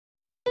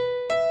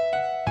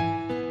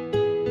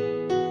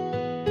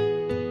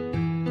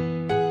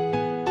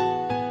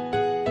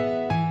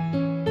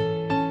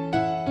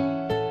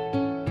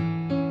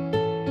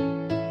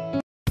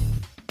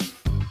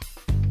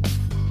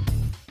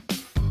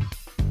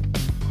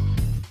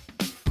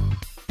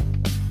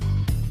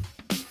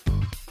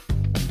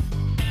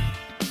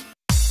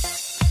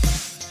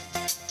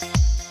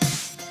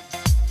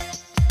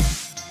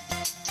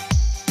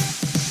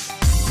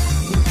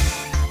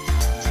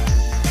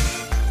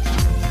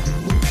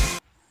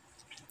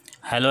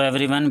Hello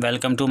everyone,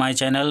 welcome to my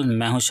channel.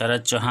 मैं हूं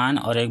शरद चौहान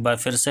और एक बार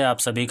फिर से आप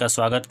सभी का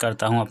स्वागत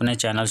करता हूं अपने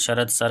चैनल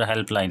शरद सर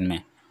हेल्पलाइन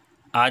में।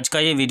 आज का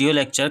ये वीडियो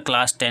लेक्चर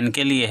क्लास 10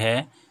 के लिए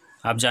है।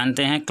 आप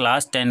जानते हैं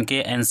क्लास 10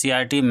 के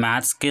NCERT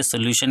मैथ्स के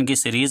सॉल्यूशन की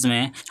सीरीज़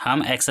में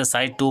हम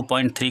एक्सरसाइज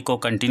 2.3 को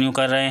कंटिन्यू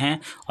कर रहे हैं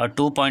और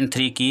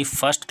 2.3 की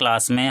फर्स्ट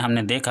क्लास में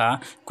हमने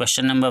देखा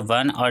क्वेश्चन नंबर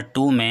 1 और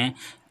 2 में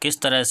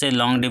किस तरह से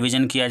लॉन्ग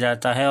डिवीज़न किया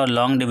जाता है और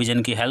लॉन्ग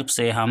डिवीज़न की हेल्प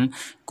से हम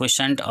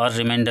क्वोशंट और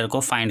रिमाइंडर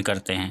को फाइंड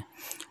करते हैं।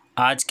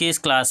 आज की इस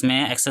क्लास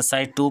में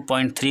एक्सरसाइज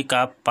 2.3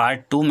 का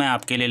पार्ट 2 मैं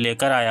आपके लिए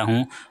लेकर आया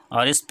हूं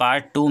और इस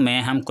पार्ट 2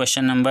 में हम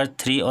क्वेश्चन नंबर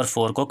 3 और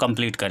 4 को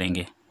कंप्लीट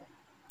करेंगे।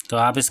 तो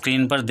आप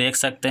स्क्रीन पर देख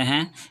सकते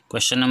हैं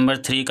क्वेश्चन नंबर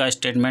 3 का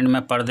स्टेटमेंट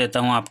मैं पढ़ देता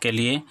हूं आपके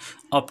लिए।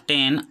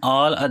 Obtain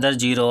all other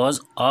zeros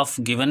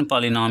of given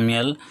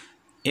polynomial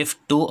if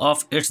two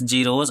of its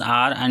zeros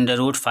are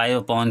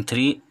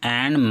 √5/3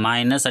 and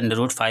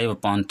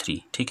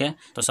 -√5/3। ठीक है,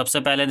 तो सबसे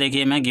पहले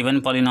देखिए मैं गिवन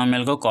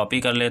पॉलिनोमियल को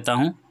कॉपी कर लेता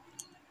हूँ।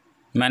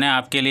 मैंने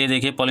आपके लिए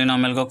देखिए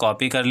पॉलिनोमियल को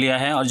कॉपी कर लिया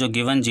है और जो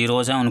गिवन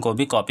जीरोज़ हैं उनको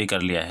भी कॉपी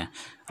कर लिया है।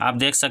 आप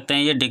देख सकते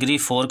हैं ये डिग्री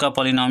 4 का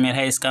पॉलिनोमियल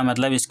है। इसका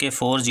मतलब इसके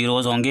 4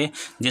 जीरोज़ होंगे,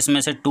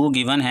 जिसमें से 2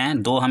 गिवन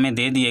हैं, 2 हमें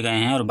दे दिए गए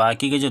हैं और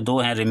बाकी के जो 2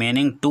 हैं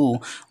रिमेनिंग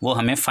 2 वो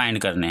हमें फाइंड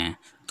करने हैं।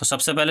 तो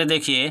सबसे पहले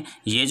देखिए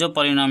ये जो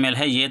पॉलिनोमियल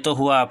है ये तो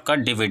हुआ आपका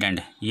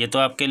डिविडेंड, ये तो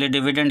आपके लिए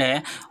डिविडेंड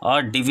है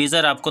और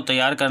डिवीज़र आपको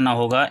तैयार करना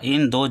होगा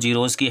इन 2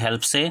 जीरोज़ की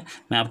हेल्प से।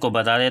 मैं आपको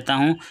बता देता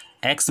हूँ,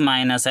 x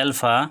minus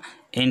alpha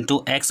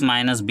into x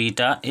minus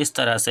beta. इस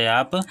तरह से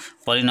आप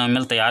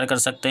पॉलिनोमियल तैयार कर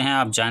सकते हैं।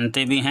 आप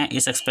जानते भी हैं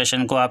इस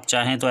एक्सप्रेशन को आप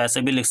चाहें तो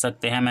ऐसे भी लिख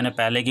सकते हैं। मैंने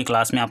पहले की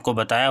क्लास में आपको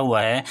बताया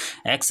हुआ है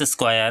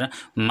x²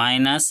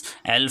 minus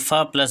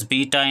alpha plus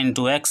beta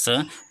into x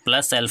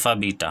plus alpha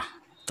beta.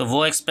 तो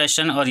वो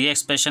एक्सप्रेशन और ये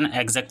एक्सप्रेशन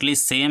एग्जैक्टली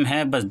सेम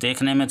है, बस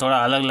देखने में थोड़ा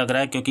अलग लग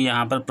रहा है क्योंकि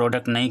यहाँ पर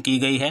प्रोडक्ट नहीं की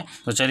गई है।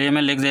 तो चलिए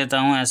मैं लिख देता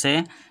हूँ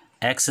ऐसे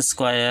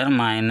x²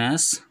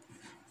 minus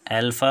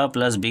alpha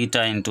plus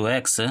beta into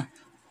x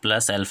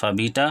plus alpha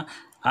beta.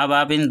 अब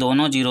आप इन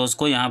दोनों जीरोज़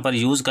को यहाँ पर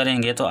यूज़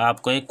करेंगे तो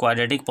आपको एक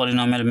क्वाड्रेटिक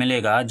पॉलिनोमियल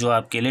मिलेगा जो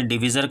आपके लिए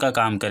डिवीज़र का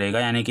काम करेगा,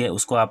 यानी कि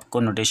उसको आपको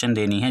नोटेशन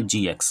देनी है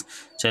gx।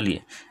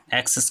 चलिए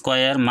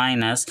x²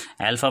 minus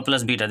alpha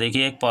plus beta,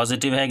 देखिए एक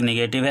पॉजिटिव है एक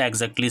नेगेटिव है,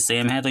 एग्जैक्टली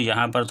सेम है, तो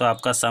यहाँ पर तो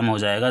आपका सम हो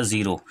जाएगा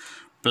 0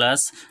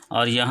 प्लस,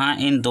 और यहाँ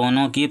इन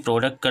दोनों की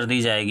प्रोडक्ट कर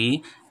दी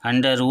जाएगी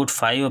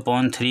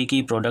 √5/3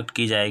 की प्रोडक्ट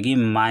की जाएगी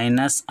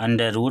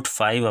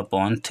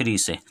 -√5/3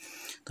 से।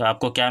 तो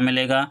आपको क्या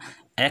मिलेगा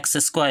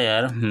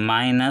x²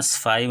 माइनस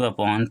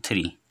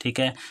 5/3। ठीक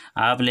है,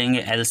 आप लेंगे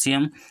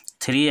एलसीएम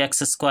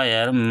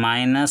 3x²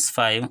 माइनस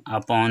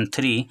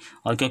 5/3,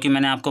 और क्योंकि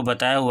मैंने आपको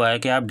बताया हुआ है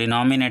कि आप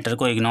डिनोमिनेटर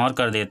को इग्नोर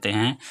कर देते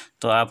हैं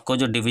तो आपको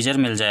जो डिवीज़र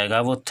मिल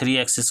जाएगा वो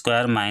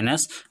 3x²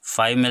 माइनस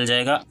 5 मिल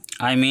जाएगा।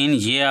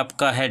 ये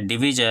आपका है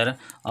डिवीज़र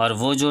और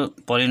वो जो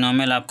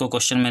पॉलिनोमियल आपको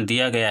क्वेश्चन में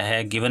दिया गया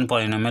है गिवन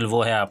पॉलिनोमियल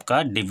वो है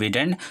आपका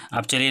डिविडेंड।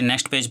 अब चलिए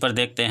नेक्स्ट पेज पर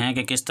देखते हैं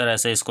कि किस तरह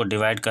से इसको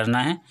डिवाइड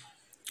करना है।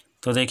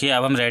 तो देखिए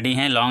अब हम रेडी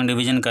हैं लॉन्ग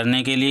डिवीज़न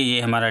करने के लिए।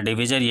 ये हमारा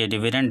डिवीज़र, ये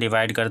डिविडेंड।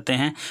 डिवाइड करते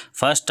हैं।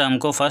 फर्स्ट टर्म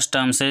को फर्स्ट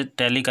टर्म से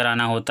टैली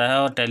कराना होता है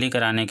और टैली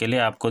कराने के लिए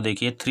आपको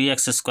देखिए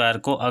 3x²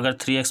 को अगर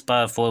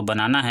 3x⁴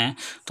 बनाना है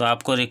तो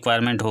आपको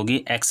रिक्वायरमेंट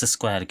होगी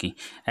x² की।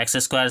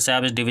 x² से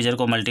आप इस डिवीज़र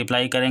को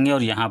मल्टीप्लाई करेंगे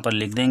और यहाँ पर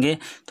लिख देंगे।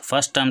 तो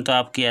फर्स्ट टर्म तो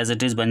आपकी एज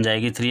इट इज़ बन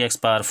जाएगी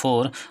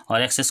 3x⁴,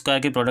 और x²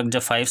 की प्रोडक्ट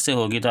जब 5 से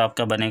होगी तो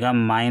आपका बनेगा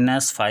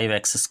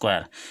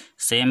 -5x²।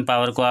 सेम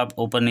पावर को आप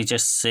ऊपर नीचे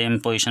सेम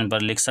पोजीशन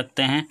पर लिख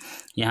सकते हैं।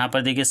 यहाँ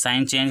पर देखिए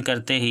साइन चेंज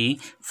करते ही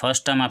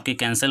फर्स्ट टर्म आपकी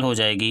कैंसिल हो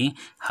जाएगी।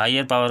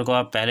 हायर पावर को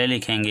आप पहले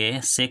लिखेंगे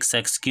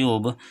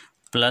 6x³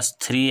 plus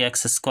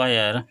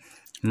 3x²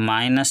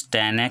 minus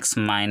 10x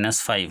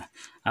minus 5।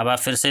 अब आप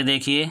फिर से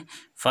देखिए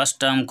फर्स्ट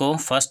टर्म को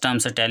फर्स्ट टर्म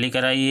से टैली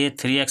कराइए।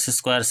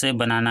 3x² से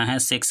बनाना है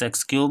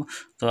 6x³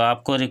 तो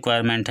आपको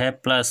रिक्वायरमेंट है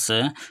प्लस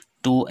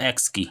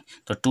 2x की।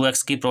 तो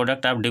 2x की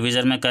प्रोडक्ट आप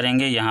डिवीज़र में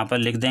करेंगे, यहाँ पर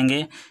लिख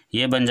देंगे।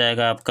 ये बन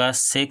जाएगा आपका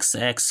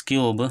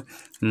 6x³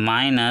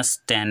 माइनस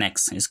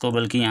 10x। इसको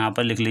बल्कि यहाँ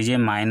पर लिख लीजिए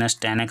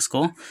 -10x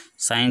को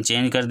साइन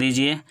चेंज कर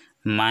दीजिए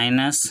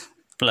माइनस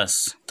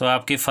प्लस। तो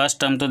आपकी फर्स्ट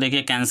टर्म तो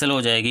देखिए कैंसिल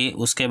हो जाएगी।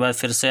 उसके बाद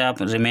फिर से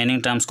आप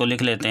रिमेनिंग टर्म्स को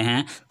लिख लेते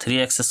हैं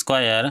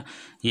 3x²,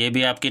 ये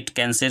भी आपकी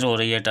कैंसिल हो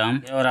रही है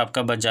टर्म, और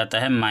आपका बच जाता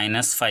है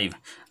 -5।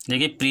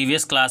 देखिए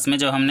प्रीवियस क्लास में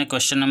जब हमने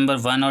क्वेश्चन नंबर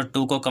 1 और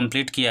 2 को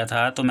कंप्लीट किया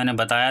था तो मैंने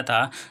बताया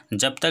था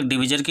जब तक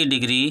डिवीज़र की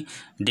डिग्री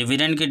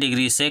डिविडेंड की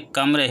डिग्री से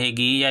कम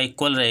रहेगी या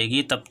इक्वल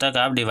रहेगी तब तक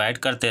आप डिवाइड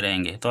करते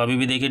रहेंगे। तो अभी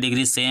भी देखिए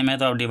डिग्री सेम है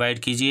तो आप डिवाइड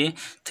कीजिए।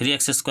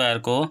 3x²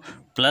 को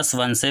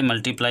 +1 से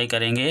मल्टीप्लाई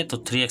करेंगे तो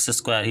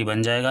 3x² ही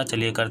बन जाएगा।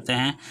 चलिए करते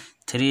हैं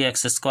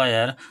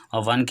 3x²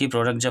 और 1 की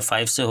प्रोडक्ट जब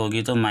 5 से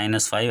होगी तो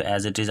 -5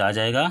 एज इट इज़ आ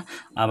जाएगा।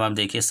 अब आप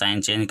देखिए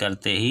साइन चेंज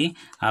करते ही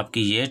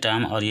आपकी ये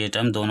टर्म और ये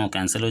टर्म दोनों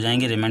कैंसिल हो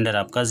जाएंगे, रिमाइंडर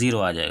आपका 0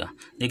 आ जाएगा।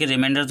 देखिए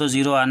रिमाइंडर तो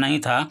 0 आना ही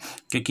था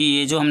क्योंकि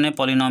ये जो हमने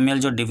पॉलिनोमियल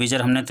जो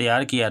डिवीज़र हमने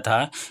तैयार किया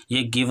था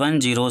ये गिवन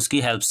जीरोज़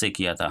की हेल्प से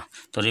किया था,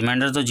 तो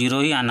रिमाइंडर तो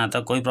 0 ही आना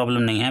था, कोई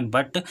प्रॉब्लम नहीं है।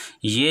 बट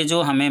ये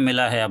जो हमें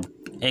मिला है अब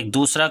एक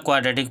दूसरा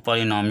क्वाड्रेटिक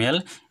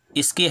पॉलिनोमियल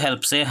इसकी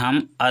हेल्प से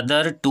हम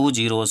अदर 2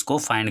 जीरोज़ को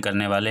फाइंड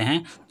करने वाले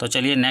हैं। तो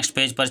चलिए नेक्स्ट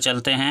पेज पर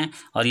चलते हैं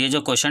और ये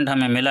जो क्वेश्चन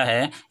हमें मिला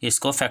है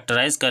इसको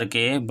फैक्टराइज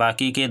करके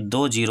बाकी के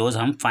 2 जीरोज़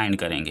हम फाइंड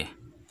करेंगे।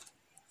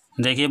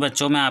 देखिए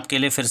बच्चों, मैं आपके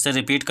लिए फिर से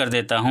रिपीट कर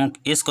देता हूँ।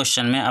 इस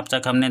क्वेश्चन में अब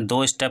तक हमने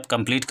 2 स्टेप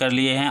कंप्लीट कर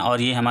लिए हैं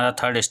और ये हमारा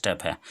 3rd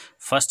स्टेप है।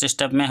 फर्स्ट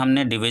स्टेप में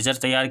हमने डिविज़र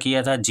तैयार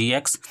किया था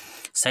gx।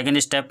 सेकंड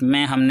स्टेप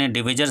में हमने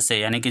डिविज़र से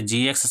यानी कि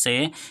gx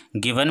से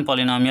गिवन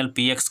पॉलिनोमियल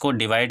px को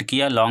डिवाइड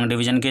किया लॉन्ग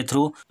डिवीजन के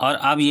थ्रू। और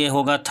अब ये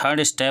होगा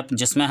 3rd स्टेप,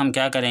 जिसमें हम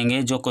क्या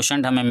करेंगे, जो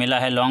क्वेश्चन हमें मिला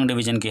है लॉन्ग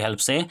डिवीजन की हेल्प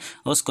से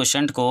उस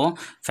क्वेश्चन को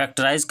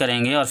फैक्टराइज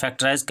करेंगे और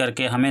फैक्टराइज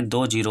करके हमें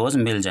 2 जीरोज़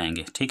मिल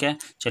जाएंगे। ठीक है,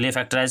 चलिए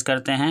फैक्टराइज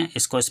करते हैं।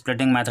 इसको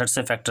स्प्लिटिंग मेथड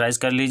से फैक्टराइज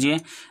कर लीजिए।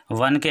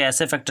 1 के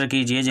ऐसे फैक्टर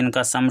कीजिए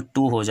जिनका सम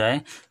 2 हो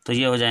जाए, तो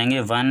ये हो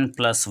जाएंगे 1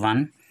 +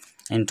 1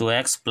 इंटू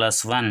एक्स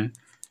प्लस 1।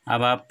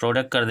 अब आप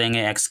प्रोडक्ट कर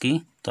देंगे x की,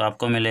 तो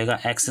आपको मिलेगा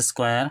x²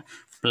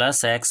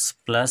 +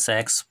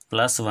 x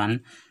प्लस 1।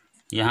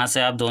 यहाँ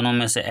से आप दोनों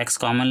में से x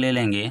कॉमन ले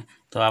लेंगे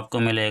तो आपको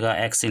मिलेगा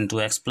x इंटू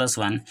एक्स प्लस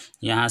 1।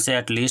 यहाँ से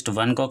एटलीस्ट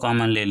 1 को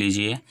कॉमन ले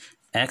लीजिए,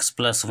 x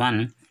प्लस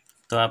 1,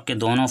 तो आपके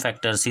दोनों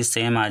फैक्टर्स ही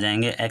सेम आ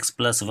जाएंगे, x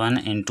plus 1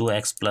 into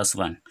x plus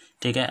 1।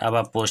 ठीक है, अब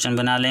आप पोर्शन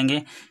बना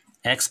लेंगे,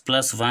 x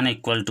plus 1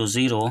 equal to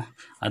 0।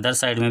 Other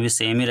side में भी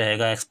सेम ही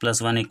रहेगा, x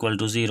plus 1 equal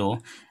to 0,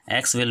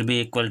 x will be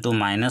equal to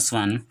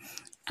 -1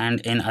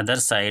 and in other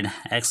side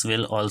x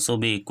will also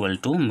be equal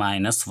to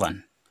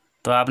 -1।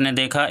 तो आपने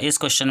देखा इस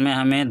क्वेश्चन में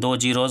हमें 2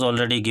 जीरोज़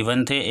ऑलरेडी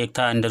गिवन थे, एक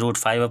था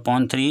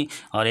 √5/3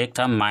 और एक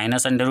था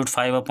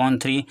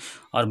 -√5/3,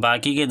 और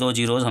बाकी के 2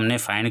 जीरोज़ हमने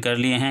फाइंड कर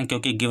लिए हैं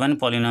क्योंकि गिवन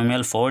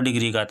पॉलिनोमियल 4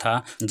 डिग्री का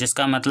था,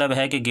 जिसका मतलब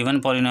है कि गिवन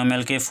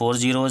पॉलिनोमियल के 4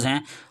 जीरोज़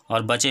हैं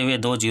और बचे हुए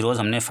 2 जीरोज़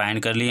हमने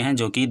फाइंड कर लिए हैं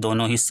जो कि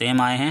दोनों ही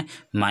सेम आए हैं,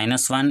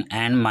 -1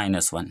 एंड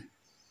 -1।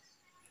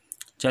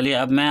 चलिए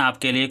अब मैं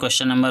आपके लिए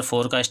क्वेश्चन नंबर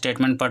 4 का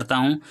स्टेटमेंट पढ़ता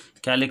हूँ।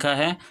 क्या लिखा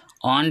है?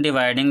 On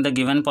dividing the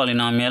given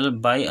polynomial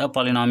by a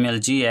polynomial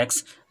gx,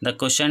 the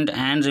quotient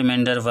and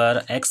remainder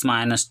were x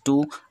minus 2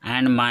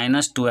 and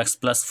minus 2x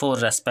plus 4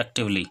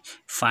 respectively.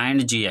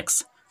 Find gx.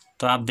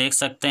 तो आप देख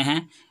सकते हैं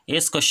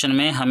इस क्वेश्चन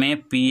में हमें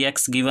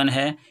px गिवन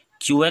है,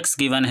 qx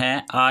गिवन है,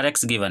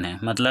 rx गिवन है,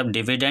 मतलब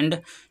डिविडेंड,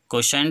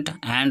 क्वोशेंट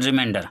एंड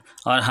रिमाइंडर,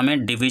 और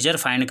हमें डिविजर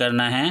फाइंड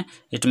करना है।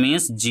 इट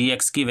मीन्स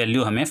gx की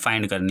वैल्यू हमें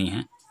फाइंड करनी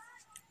है।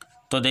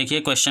 तो देखिए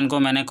क्वेश्चन को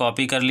मैंने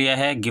कॉपी कर लिया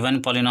है। Given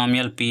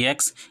polynomial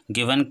px,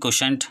 given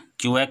quotient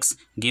qx,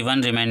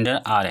 given reminder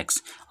rx,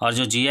 और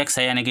जो gx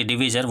है यानी कि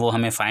डिवीजर वो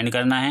हमें फाइंड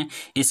करना है।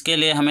 इसके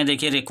लिए हमें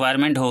देखिए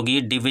रिक्वायरमेंट होगी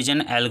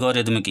डिवीजन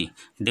एल्गोरिदम की।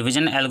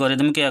 डिवीजन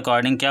एल्गोरिदम के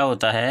अकॉर्डिंग क्या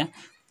होता है,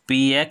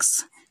 px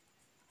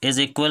is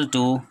equal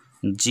to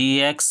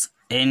gx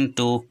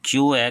into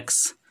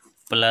qx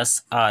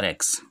plus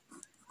rx।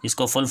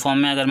 इसको फुल फॉर्म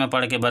में अगर मैं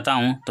पढ़ के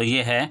बताऊं तो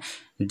ये है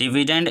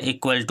dividend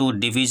equal to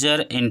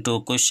divisor into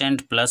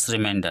quotient plus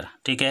remainder.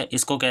 ठीक है,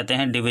 इसको कहते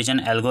हैं डिवीजन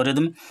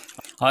एल्गोरिदम,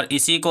 और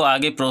इसी को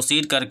आगे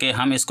प्रोसीड करके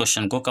हम इस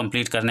क्वेश्चन को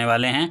कंप्लीट करने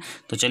वाले हैं।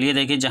 तो चलिए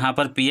देखिए, जहाँ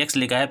पर px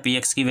लिखा है,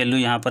 px की वैल्यू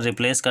यहाँ पर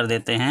रिप्लेस कर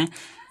देते हैं,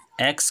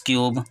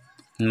 x³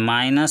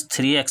 minus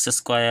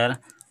 3x²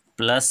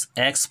 plus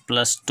x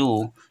plus 2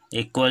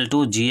 equal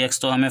to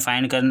gx तो हमें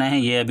फाइंड करना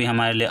है, ये अभी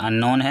हमारे लिए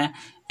अननोन है,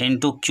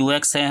 इंटू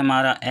qx है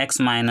हमारा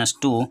x माइनस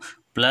 2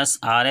 प्लस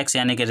rx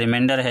यानी कि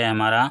रिमाइंडर है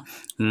हमारा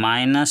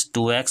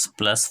 -2x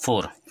प्लस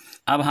 4।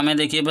 अब हमें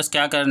देखिए बस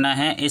क्या करना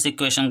है, इस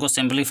इक्वेशन को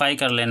सिंप्लीफाई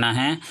कर लेना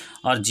है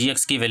और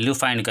gx की वैल्यू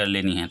फाइंड कर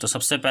लेनी है। तो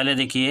सबसे पहले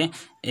देखिए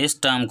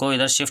इस टर्म को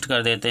इधर शिफ्ट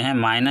कर देते हैं,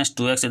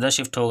 -2x इधर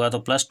शिफ्ट होगा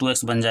तो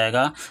 +2x बन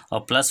जाएगा,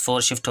 और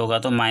 +4 शिफ्ट होगा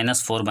तो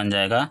 -4 बन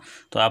जाएगा।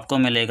 तो आपको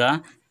मिलेगा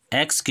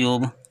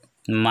x³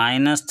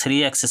 minus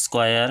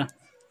 3x²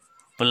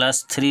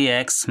 plus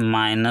 3x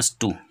minus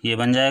 2, ये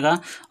बन जाएगा,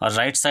 और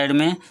राइट साइड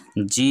में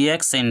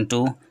gx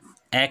इंटू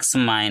एक्स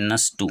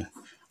माइनस 2।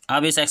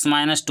 अब इस x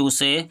माइनस 2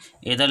 से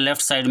इधर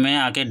लेफ्ट साइड में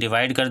आके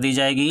डिवाइड कर दी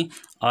जाएगी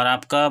और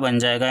आपका बन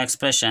जाएगा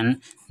expression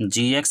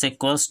gx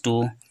equals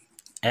to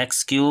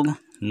x³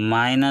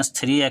 minus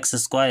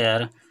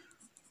 3x²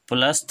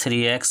 plus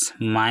 3x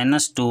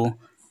minus 2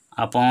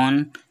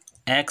 upon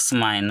x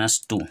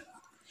minus 2।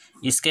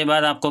 इसके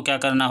बाद आपको क्या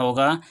करना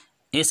होगा,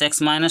 इस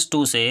x माइनस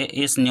 2 से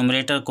इस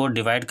न्यूमरेटर को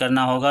डिवाइड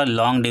करना होगा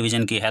लॉन्ग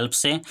डिवीजन की हेल्प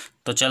से।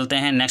 तो चलते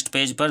हैं नेक्स्ट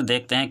पेज पर,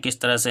 देखते हैं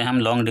किस तरह से हम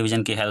लॉन्ग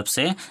डिवीजन की हेल्प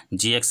से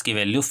gx की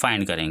वैल्यू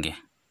फाइंड करेंगे।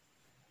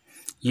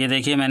 ये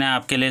देखिए मैंने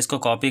आपके लिए इसको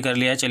कॉपी कर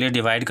लिया है। चलिए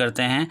डिवाइड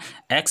करते हैं।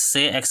 x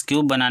से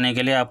x³ बनाने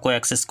के लिए आपको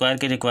x²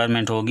 की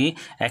रिक्वायरमेंट होगी।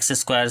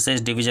 x² से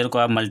इस डिवीजर को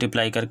आप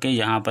मल्टीप्लाई करके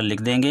यहाँ पर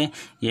लिख देंगे,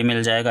 ये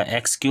मिल जाएगा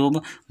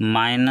x³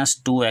 माइनस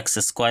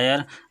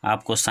 2x²।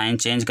 आपको साइन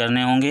चेंज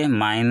करने होंगे,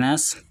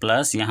 माइनस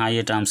प्लस, यहाँ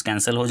ये टर्म्स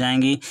कैंसिल हो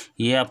जाएंगी,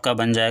 ये आपका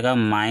बन जाएगा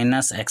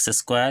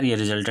 -x², ये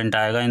रिजल्टेंट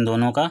आएगा इन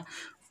दोनों का,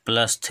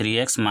 प्लस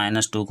 3x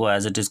माइनस 2 को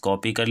एज इट इज़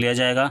कॉपी कर लिया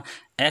जाएगा।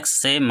 x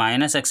से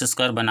माइनस एक्स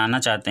स्क्वायर बनाना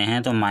चाहते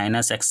हैं तो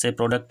माइनस एक्स से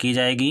प्रोडक्ट की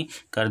जाएगी,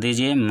 कर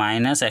दीजिए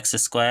माइनस एक्स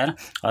स्क्वायर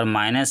और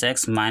माइनस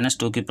एक्स माइनस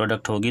टू की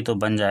प्रोडक्ट होगी तो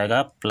बन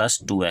जाएगा प्लस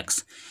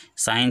 2x।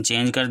 साइन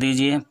चेंज कर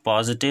दीजिए,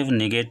 पॉजिटिव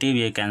निगेटिव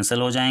ये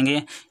कैंसिल हो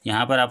जाएंगे,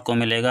 यहाँ पर आपको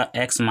मिलेगा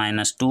x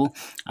माइनस 2।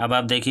 अब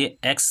आप देखिए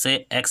x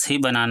से x ही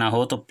बनाना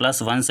हो तो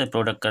प्लस 1 से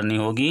प्रोडक्ट करनी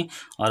होगी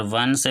और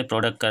 1 से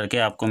प्रोडक्ट करके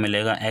आपको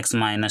मिलेगा x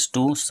माइनस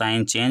 2।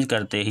 साइन चेंज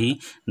करते ही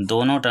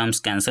दोनों टर्म्स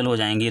कैंसिल हो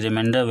जाएंगी,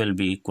 remainder will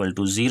be equal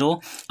to 0।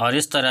 और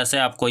इस तरह से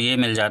आपको ये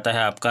मिल जाता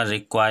है आपका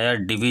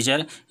रिक्वायर्ड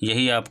डिविजर।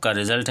 यही आपका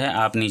रिजल्ट है,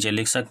 आप नीचे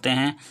लिख सकते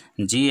हैं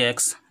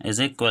gx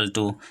is equal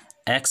to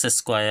x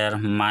square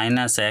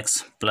minus x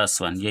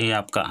plus 1। यही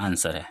आपका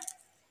आंसर है।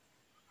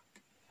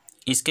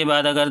 इसके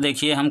बाद अगर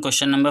देखिए हम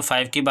क्वेश्चन नंबर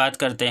 5 की बात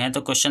करते हैं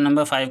तो क्वेश्चन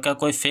नंबर 5 का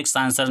कोई फिक्स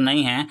आंसर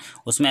नहीं है,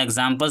 उसमें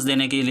एग्जांपल्स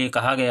देने के लिए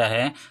कहा गया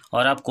है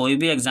और आप कोई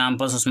भी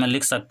एग्जांपल्स उसमें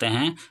लिख सकते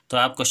हैं। तो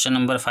आप क्वेश्चन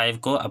नंबर 5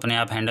 को अपने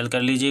आप हैंडल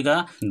कर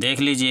लीजिएगा, देख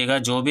लीजिएगा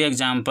जो भी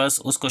एग्जांपल्स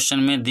उस क्वेश्चन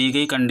में दी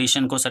गई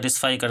कंडीशन को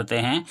सेटिस्फाई करते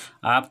हैं,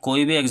 आप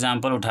कोई भी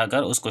एग्जाम्पल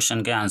उठाकर उस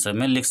क्वेश्चन के आंसर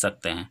में लिख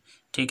सकते हैं।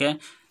 ठीक है,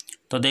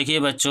 तो देखिए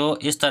बच्चों,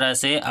 इस तरह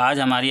से आज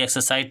हमारी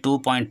एक्सरसाइज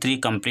 2.3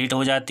 कंप्लीट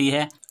हो जाती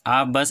है।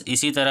 आप बस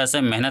इसी तरह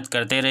से मेहनत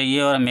करते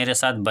रहिए और मेरे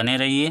साथ बने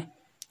रहिए।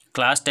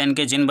 क्लास 10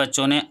 के जिन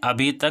बच्चों ने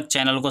अभी तक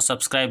चैनल को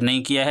सब्सक्राइब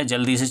नहीं किया है,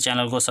 जल्दी से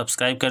चैनल को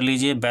सब्सक्राइब कर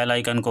लीजिए, बेल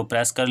आइकन को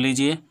प्रेस कर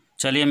लीजिए।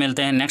 चलिए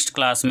मिलते हैं नेक्स्ट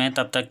क्लास में,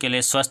 तब तक के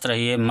लिए स्वस्थ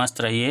रहिए,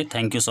 मस्त रहिए।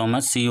 Thank you so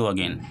much, C you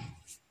again.